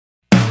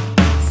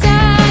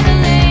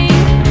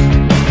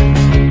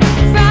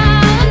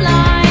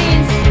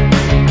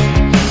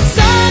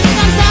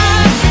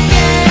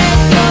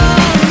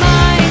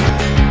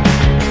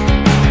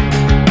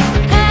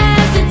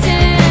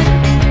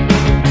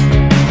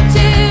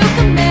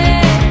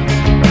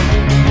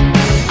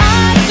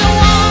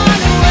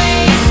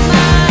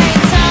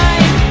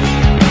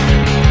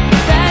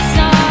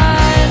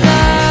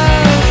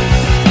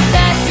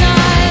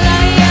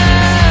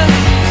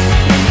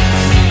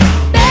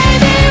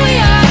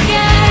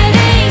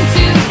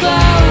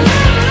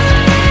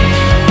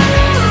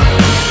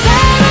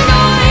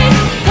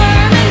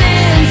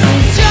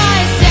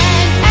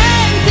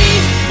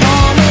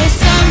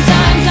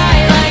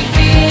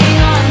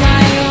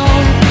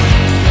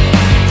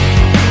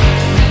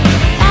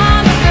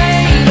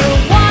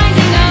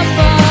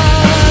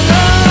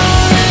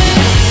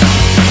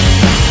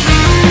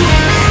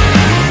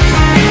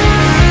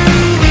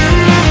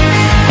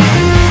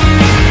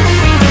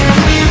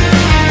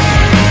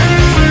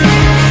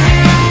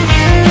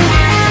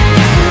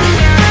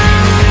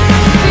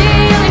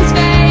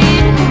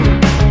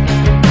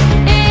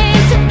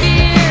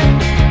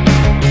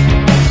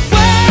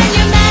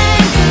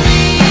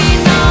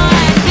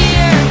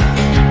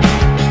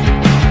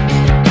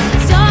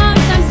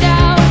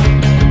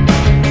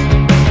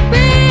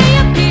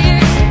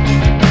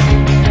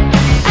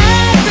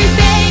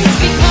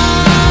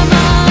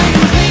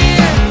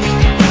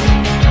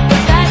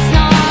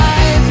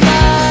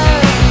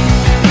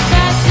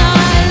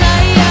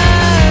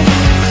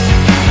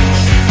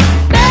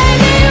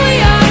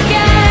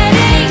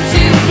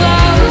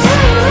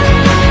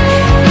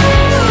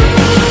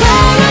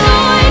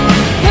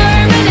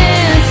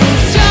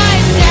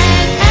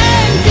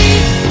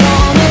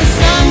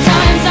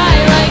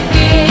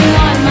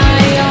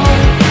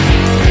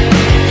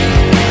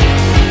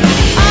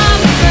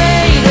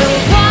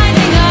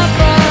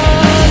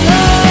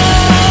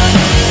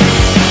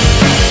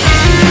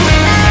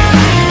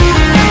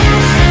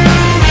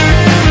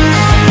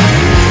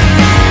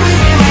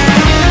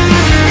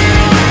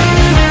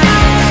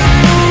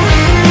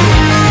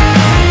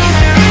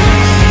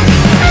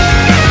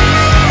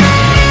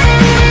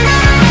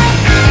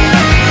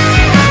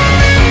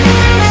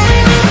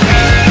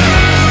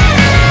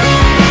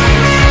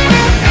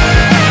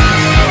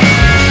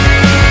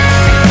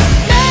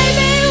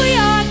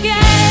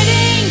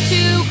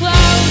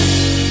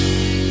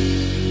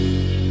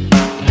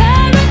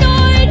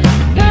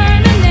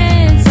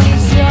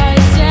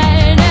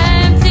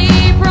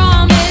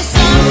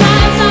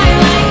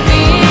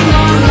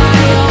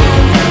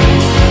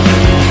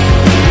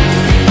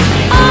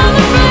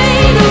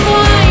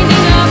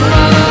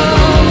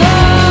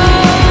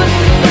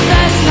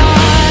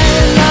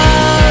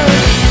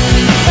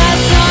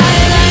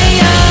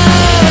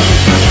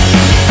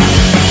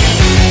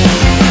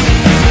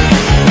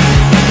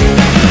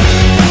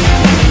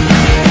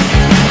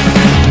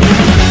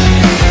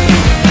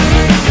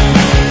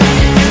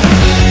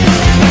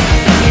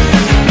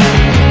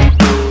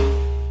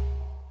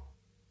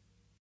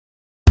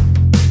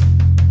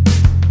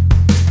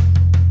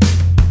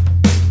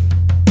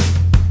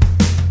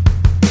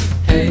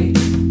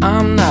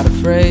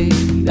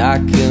I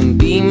can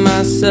be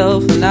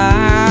myself, and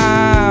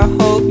I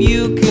hope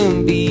you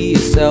can be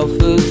yourself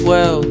as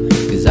well,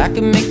 'cause I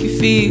can make you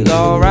feel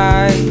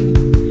alright.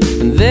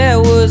 And there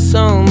was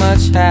so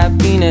much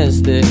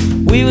happiness that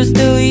we were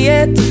still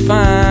yet to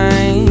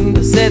find.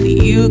 I said that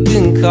you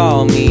can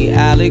call me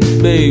Alex,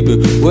 baby,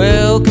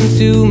 welcome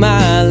to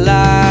my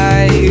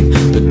life.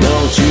 But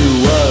don't you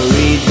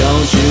worry,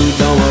 don't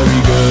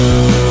worry,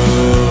 girl.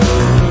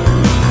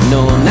 No,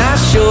 I'm not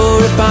sure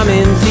if I'm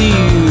into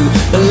you.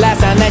 The last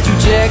time that you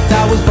checked,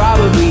 I was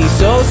probably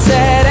so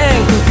sad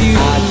and confused.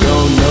 I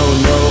don't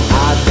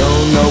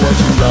know what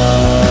you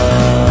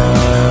love.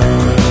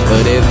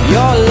 But if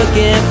you're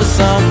looking for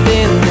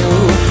something new,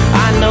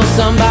 I know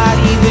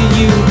somebody that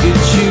you could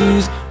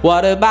choose.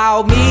 What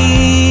about me?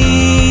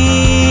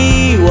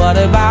 What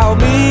about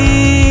me?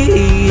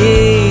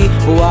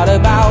 What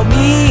about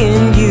me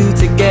and you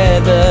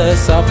together?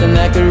 Something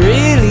that could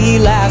really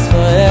last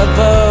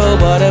forever.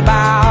 What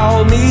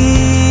about me?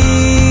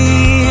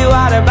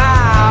 What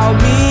about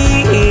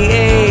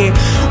me?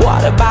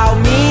 What about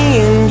me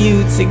and you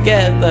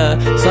together?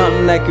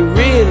 Something that could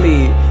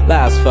really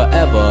last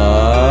forever.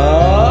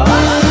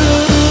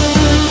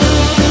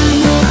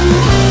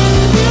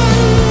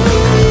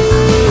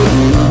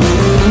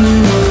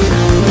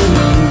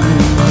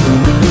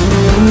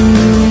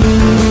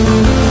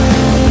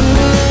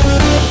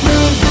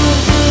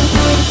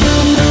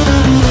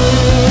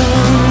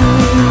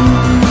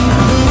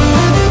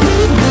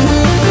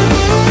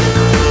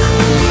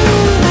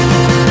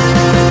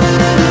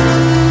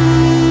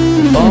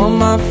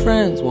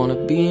 Friends wanna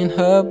be in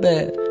her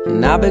bed,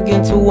 and I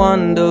begin to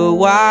wonder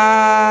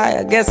why.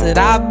 I guess that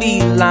I'd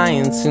be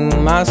lying to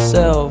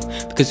myself,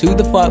 because who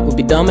the fuck would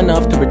be dumb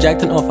enough to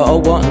reject an offer? Oh,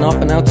 what an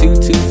offer now, 2,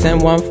 2, 10,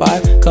 1,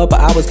 5. Couple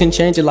hours can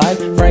change your life.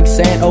 Frank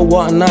saying, oh,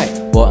 what a night,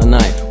 what a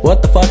night. What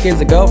the fuck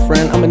is a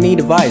girlfriend? I'ma need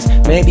advice.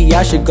 Maybe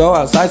I should go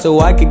outside so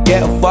I could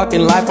get a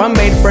fucking life. I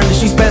made a friend and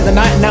she spent the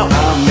night, now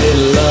I'm in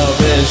love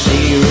and she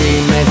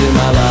remains in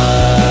my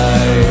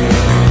life.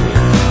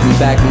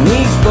 Back when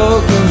we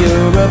spoke in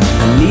Europe,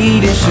 I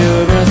need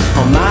insurance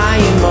on my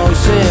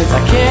emotions.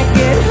 I can't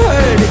get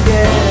hurt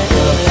again.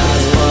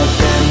 That's what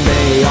then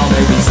they all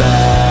made me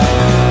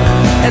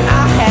sad. And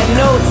I had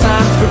no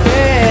time to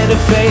prepare to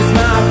face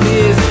my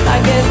fears. I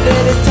guess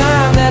that it's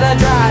time that I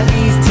dry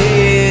these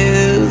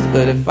tears.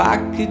 But if I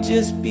could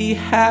just be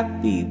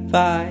happy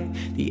by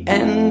the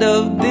end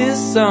of this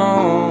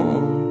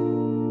song.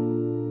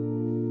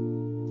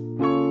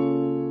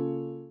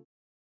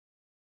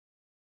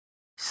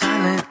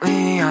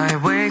 Silently I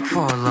wait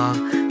for love,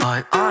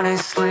 but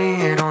honestly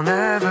it'll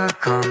never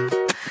come.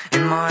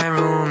 In my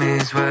room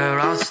is where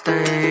I'll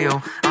stay,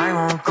 oh, I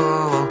won't go,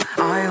 oh,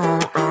 I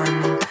won't run.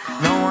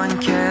 No one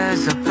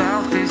cares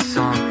about this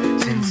song,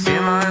 since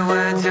in my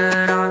words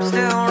that I'm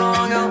still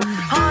wrong. Oh,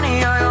 honey,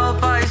 I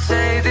hope I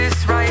say this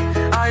right,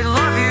 I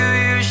love you,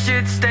 you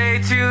should stay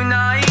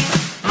tonight.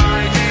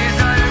 My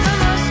desires I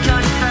must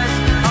confess,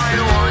 I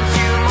want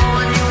you more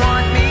and you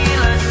want me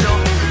less. So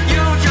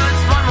you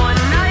just want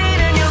one night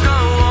and you go,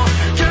 oh,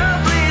 girl,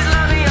 please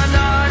let me, I'm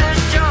not a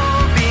show.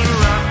 Being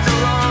left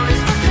alone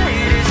is my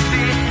greatest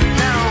fear.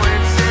 Now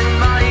it's in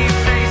my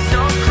face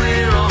so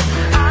clear, oh,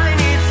 I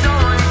need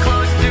someone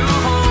close to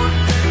hold.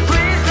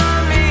 Please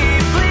love me,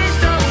 please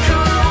don't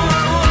go.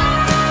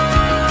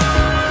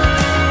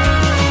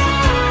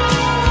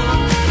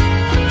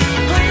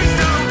 Please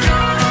don't go.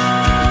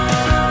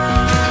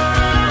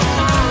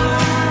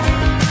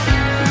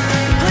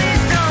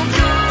 Please don't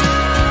go.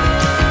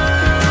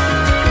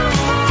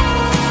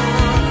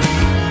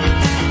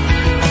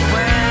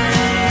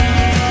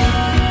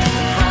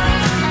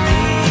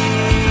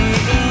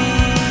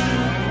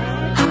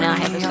 Now I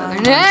have this other.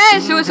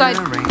 Suicide.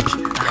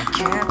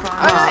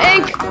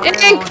 Ink.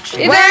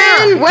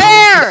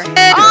 Where?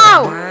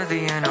 Oh.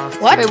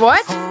 What? Wait,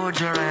 what?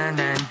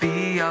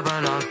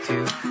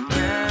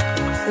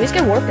 We just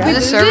get warped out. Did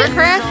the server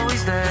crash?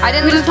 I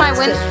didn't lose my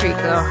win streak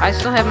though. I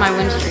still have my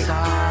win streak.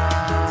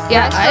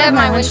 Yeah, I still have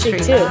my win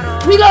streak too.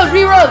 Reload.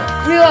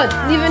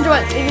 Leave into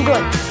it.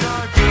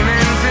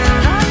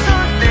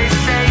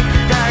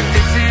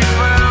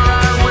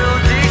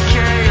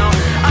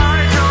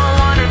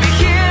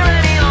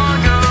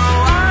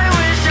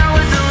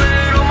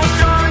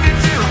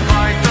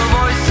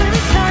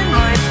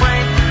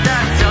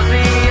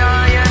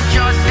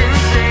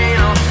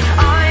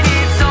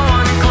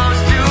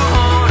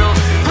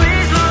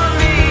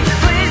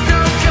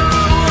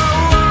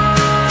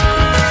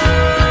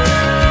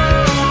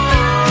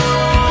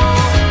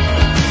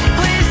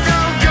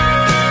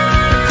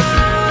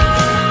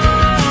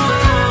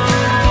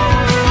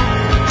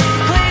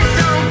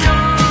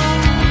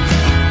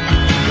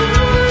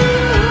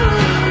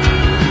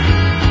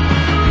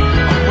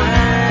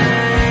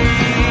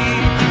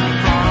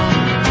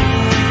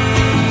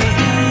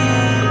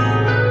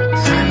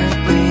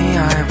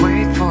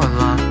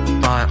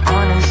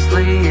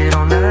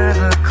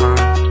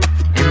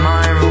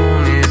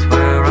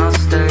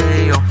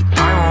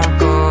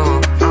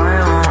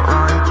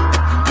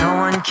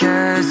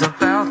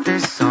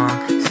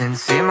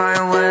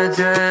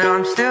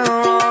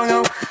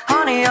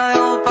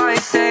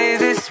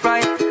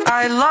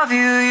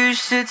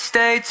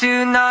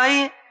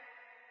 tonight.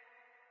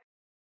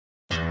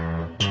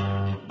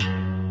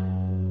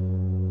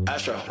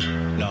 Astro,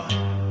 no.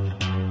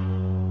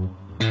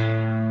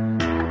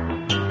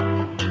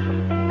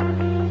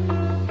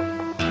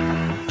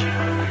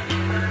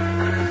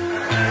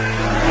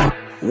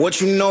 What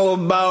you know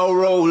about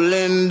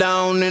rolling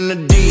down in the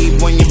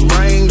deep? When your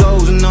brain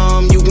goes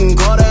numb, you can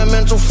call that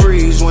mental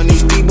freeze. When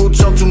these people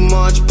talk too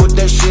much, put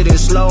that shit in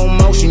slow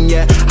motion.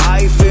 Yeah,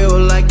 I feel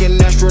like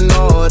an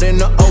astronaut in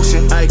the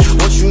ocean. Ay,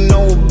 what you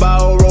know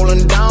about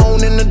rolling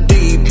down in the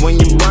deep? When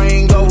your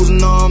brain goes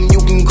numb, you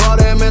can call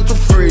that mental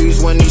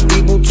freeze. When these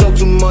people talk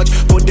too much,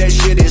 put that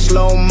shit in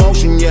slow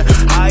motion. Yeah,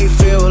 I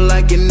feel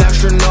like an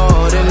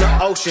astronaut in the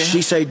ocean.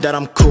 She say that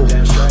I'm cool,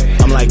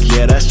 I'm like,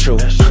 yeah, that's true.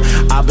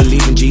 I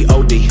believe in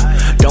G-O-D,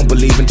 don't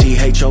believe in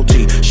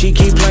T-H-O-T. She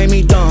keep playing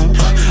me dumb,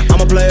 I'm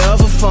a player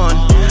for fun.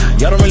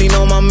 Y'all don't really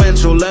know my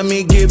mental, let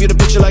me give you the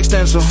picture like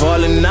stencil.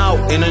 Falling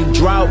out in a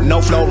drought,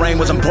 no flow, rain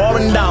wasn't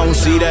pouring down.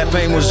 See, that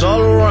pain was all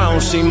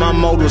around, see, my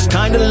mode was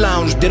kinda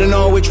lounge. Didn't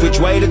know which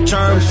way to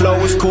turn, flow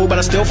was cool, but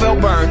I still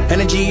felt burned.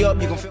 Energy up,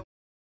 you can feel.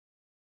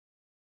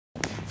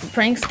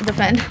 Prinkz,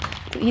 defend.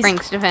 Please.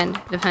 Prinkz, defend,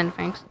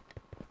 Prinkz.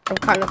 I'm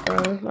kind of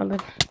throwing. My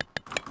bad.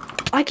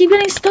 I keep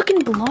getting stuck in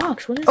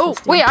blocks. What is Oh, this?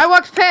 Dude? wait, I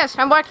walked past.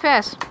 I'm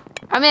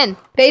in.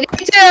 They did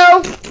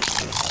too.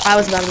 I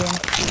was about to be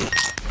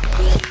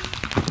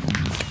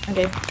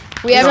in. Okay.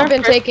 We haven't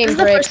been taking This is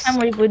the breaks. first time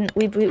we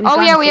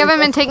Oh yeah, we haven't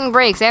been taking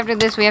breaks. After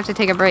this, we have to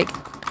take a break.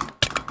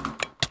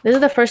 This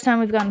is the first time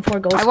we've gotten 4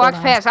 goals. I walked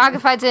past.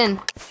 Aquafied's in.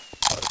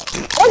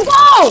 Let's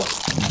go!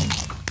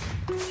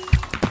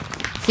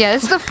 Yeah,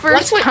 this is the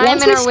first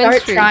time in our win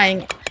streak.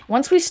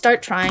 Once we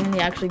start trying, we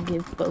actually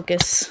give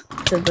focus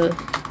to the.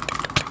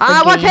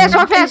 Walk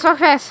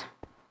past.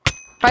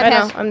 I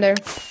know, I'm there.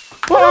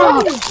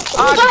 Oh,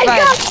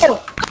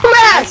 Come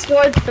I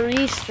scored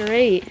 3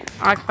 straight.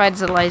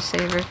 Aquafied's a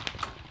lifesaver.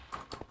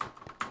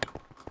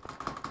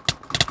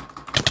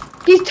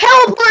 He's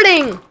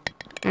teleporting!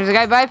 There's a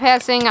guy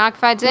bypassing.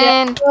 Aquafied's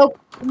in. Oh,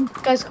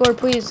 guys, score,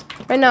 please.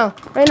 Right now.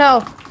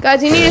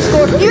 Guys, you need to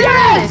score.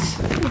 Yes!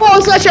 Oh,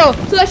 slash show.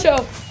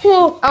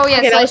 Oh, Oh yeah,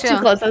 Okay, that was Slash.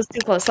 too close. That was too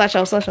close. Slash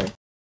out.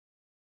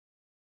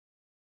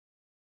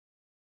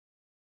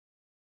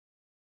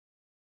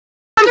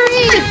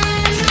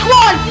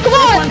 Come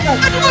on!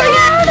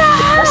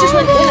 Let's just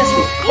win this.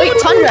 Wait,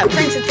 Tundra.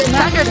 Prinkz, it's in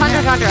that.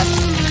 Tundra.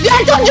 Yeah,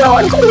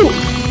 Tundra! Cool!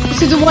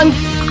 This is the one.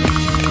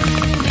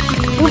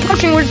 We're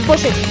just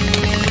pushing.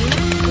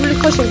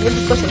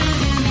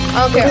 I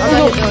don't care.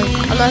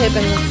 I'm not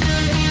hitting anyone.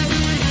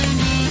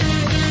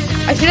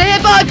 I should have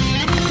hit bug!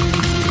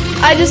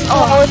 I was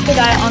the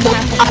guy on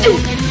half of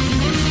it.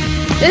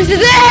 This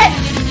is it!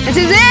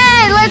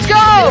 Let's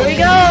go! Here we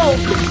go.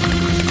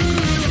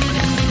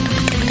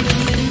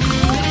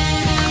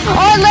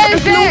 Oh, I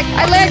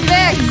lagged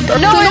back.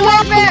 No, I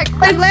lagged back.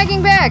 I'm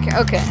lagging back.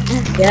 Okay.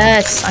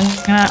 Yes, I'm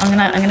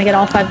gonna get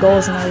all 5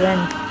 goals and I win.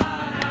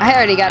 I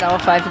already got all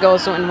 5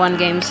 goals in one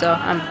game, so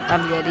I'm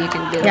good. You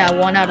can do it. Yeah,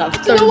 1 out of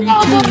 30.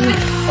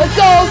 Let's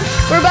go!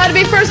 We're about to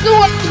be first in the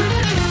world!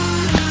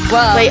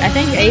 Well, Wait, I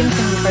think Aiden's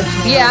gonna be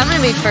first. yeah, I'm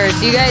gonna be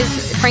first. You guys,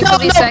 Prinkz will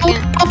be second.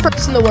 We're all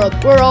first in the world.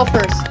 We're all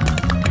first.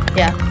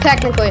 Yeah.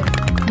 Technically.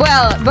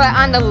 Well, but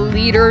on the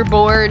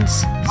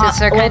leaderboards, since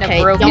they're kind of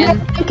okay. broken.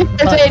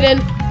 There's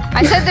Aiden.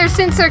 I said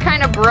since they're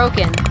kind of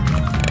broken.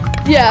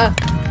 Yeah.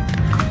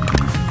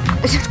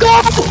 Let's go!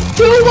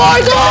 2 more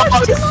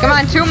goals! Come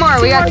on, 2 more.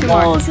 We got 2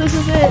 more. This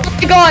is it. Oh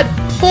my god,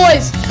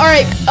 boys.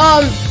 Alright,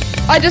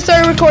 I just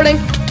started recording.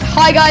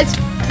 Hi guys,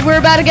 we're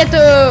about to get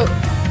the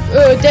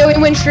daily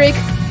win streak.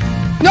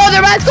 No,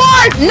 they're about to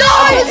score! No,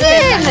 it's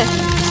in!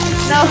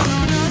 No.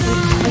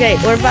 Okay,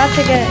 we're about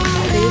to get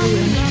daily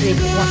win streak.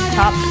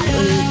 Top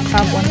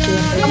 1, 2,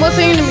 and 3. I'm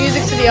listening to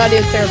music, so the audio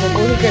is terrible,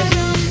 but who cares?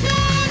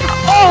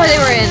 Oh, they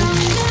were in.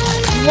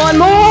 1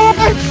 more!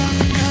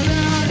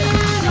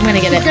 I'm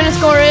gonna get Who's it. gonna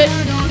score it?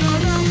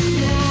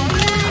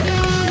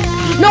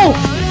 No!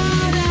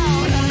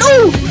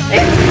 No!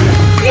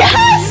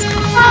 Yes!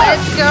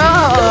 Let's go.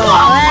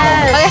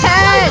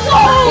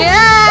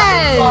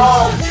 Yes!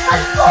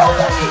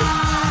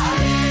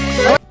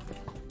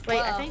 Wait,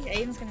 I think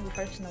Aiden's gonna be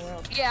first in the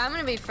world. Yeah, I'm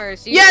gonna be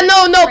first. Yeah,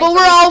 no, but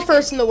we're all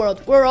first in the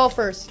world. We're all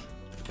first.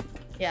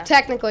 Yeah.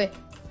 Technically.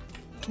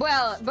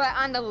 Well, but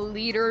on the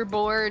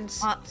leaderboards,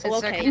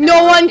 since they're okay. kinda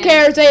No one broken.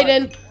 cares,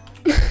 Aiden.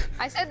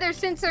 I said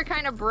since they're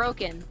kind of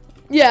broken.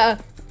 Yeah.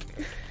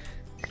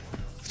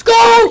 Let's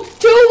go!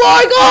 2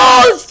 more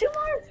goals! 2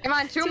 more. Come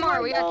on, 2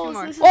 more. We got 2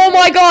 more. Oh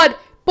my god,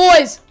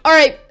 boys! All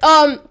right,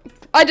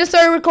 I just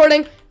started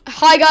recording.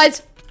 Hi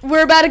guys,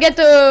 we're about to get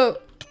the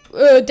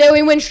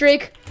daily win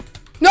streak.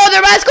 No,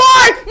 they're about to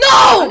score!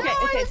 No!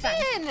 Okay, It's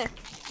fine. in.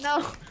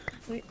 No.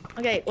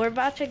 Okay, we're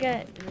about to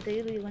get the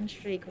daily win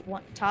streak.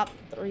 Top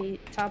 1,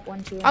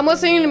 2. and I'm 3.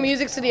 listening to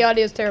music, so the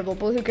audio is terrible,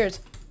 but who cares?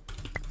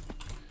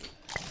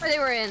 They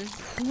were in.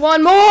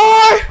 1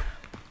 more!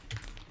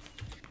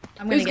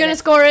 Who's get gonna it.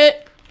 score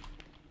it?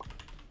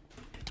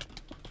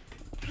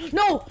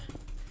 No!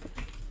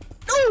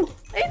 No!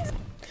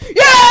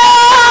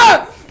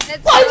 Yeah!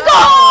 Let's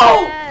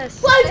go! Let's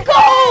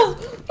go!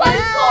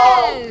 Let's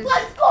go!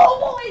 Let's go,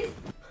 boys!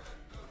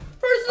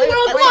 First in the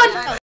world, come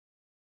on!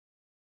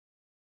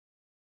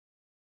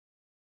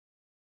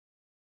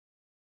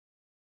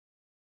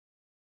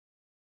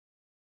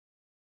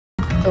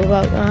 So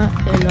I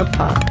got in a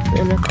pot,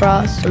 and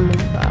across some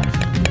pot,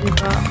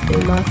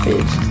 in my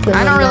fridge.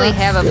 I don't really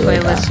have a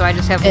playlist, so I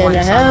just have one And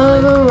a song. hell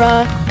of a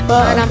rock,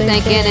 But I'm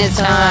thinking it's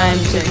time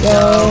to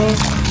go.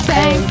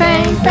 Bang,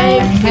 bang,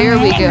 bang. Here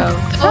we go.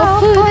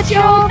 Oh, put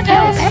your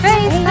best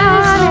face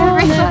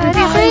on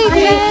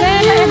everybody.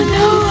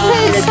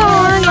 This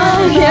song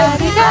on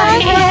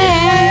everybody.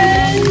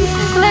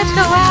 Let's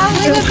go out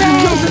with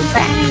a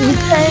bang.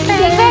 Bang,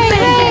 bang, bang,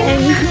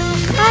 bang.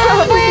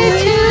 I'm way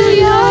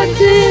too young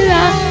to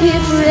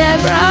live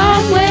forever.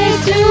 I'm way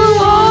too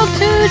old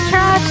to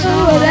try to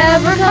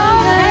whatever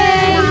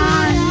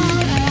comes.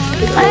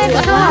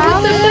 Let's go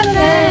out with a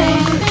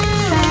bang.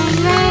 Bang,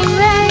 bang,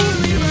 bang.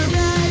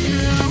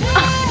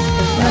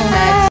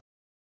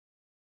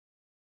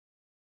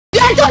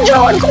 Yeah,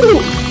 John, cool!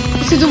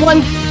 This is the one.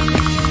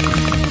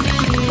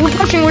 We're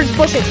pushing, we're just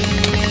pushing.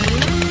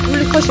 We're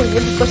just pushing,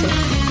 we're just pushing.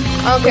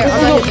 I don't care,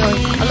 I'm not hitting anyone.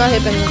 I'm not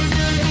hitting anyone.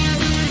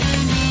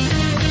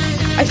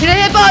 I should have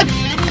hit bug!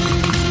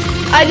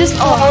 I was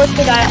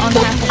the guy on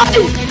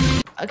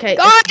half. Okay.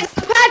 Guys,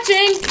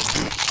 patching!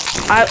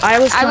 I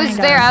was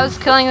there. I was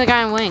killing the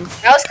guy in wing.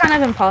 That was kind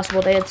of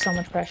impossible. They had so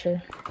much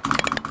pressure.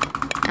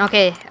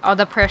 Okay, all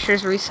the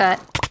pressure's reset.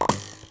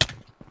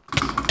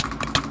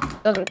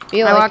 Doesn't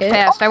feel I like walked it.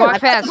 past. I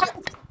walked past.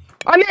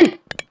 I'm in!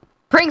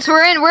 Prinkz,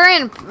 we're in. We're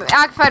in.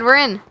 Aquafied, we're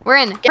in. We're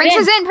in. Prinkz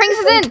is in. Prinkz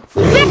is in.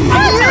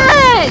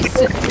 Yes!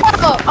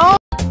 Oh.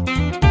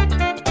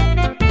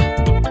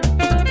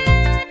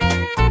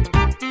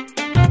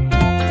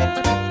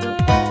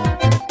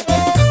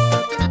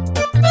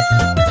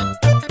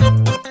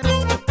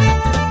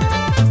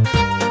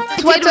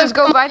 Sweats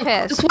go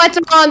bypass. The sweats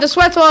are on, the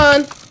sweats are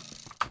on.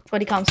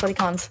 Sweaty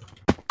cons.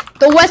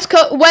 The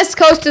West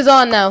Coast is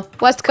on now.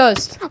 West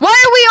Coast.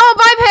 Why are we all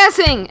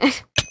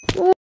bypassing?